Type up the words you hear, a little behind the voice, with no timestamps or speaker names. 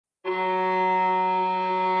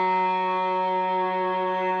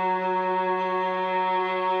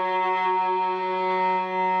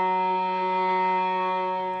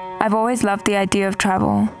I've always loved the idea of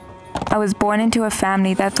travel. I was born into a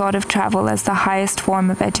family that thought of travel as the highest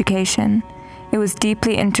form of education. It was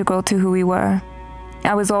deeply integral to who we were.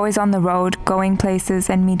 I was always on the road, going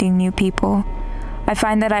places and meeting new people. I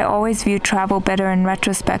find that I always view travel better in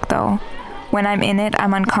retrospect though. When I'm in it,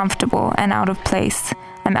 I'm uncomfortable and out of place.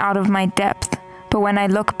 I'm out of my depth. But when I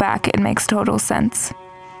look back, it makes total sense.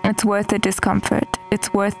 It's worth the discomfort.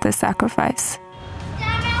 It's worth the sacrifice.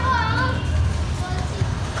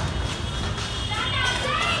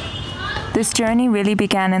 This journey really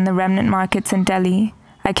began in the remnant markets in Delhi.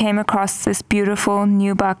 I came across this beautiful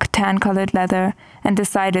nubuck tan-colored leather and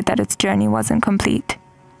decided that its journey wasn't complete.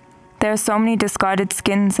 There are so many discarded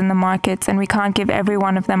skins in the markets and we can't give every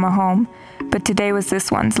one of them a home, but today was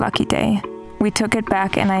this one's lucky day. We took it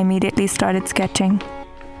back and I immediately started sketching.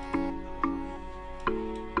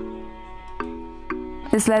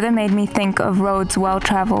 This leather made me think of roads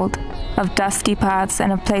well-traveled, of dusty paths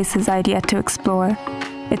and of places I'd yet to explore.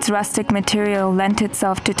 Its rustic material lent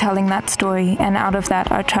itself to telling that story, and out of that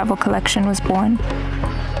our travel collection was born.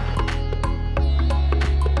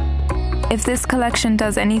 If this collection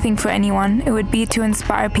does anything for anyone, it would be to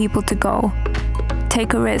inspire people to go.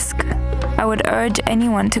 Take a risk. I would urge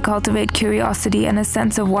anyone to cultivate curiosity and a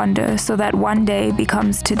sense of wonder so that one day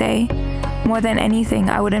becomes today. More than anything,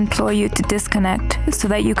 I would implore you to disconnect so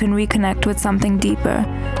that you can reconnect with something deeper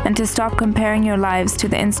and to stop comparing your lives to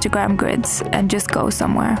the Instagram grids and just go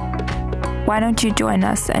somewhere. Why don't you join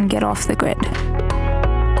us and get off the grid?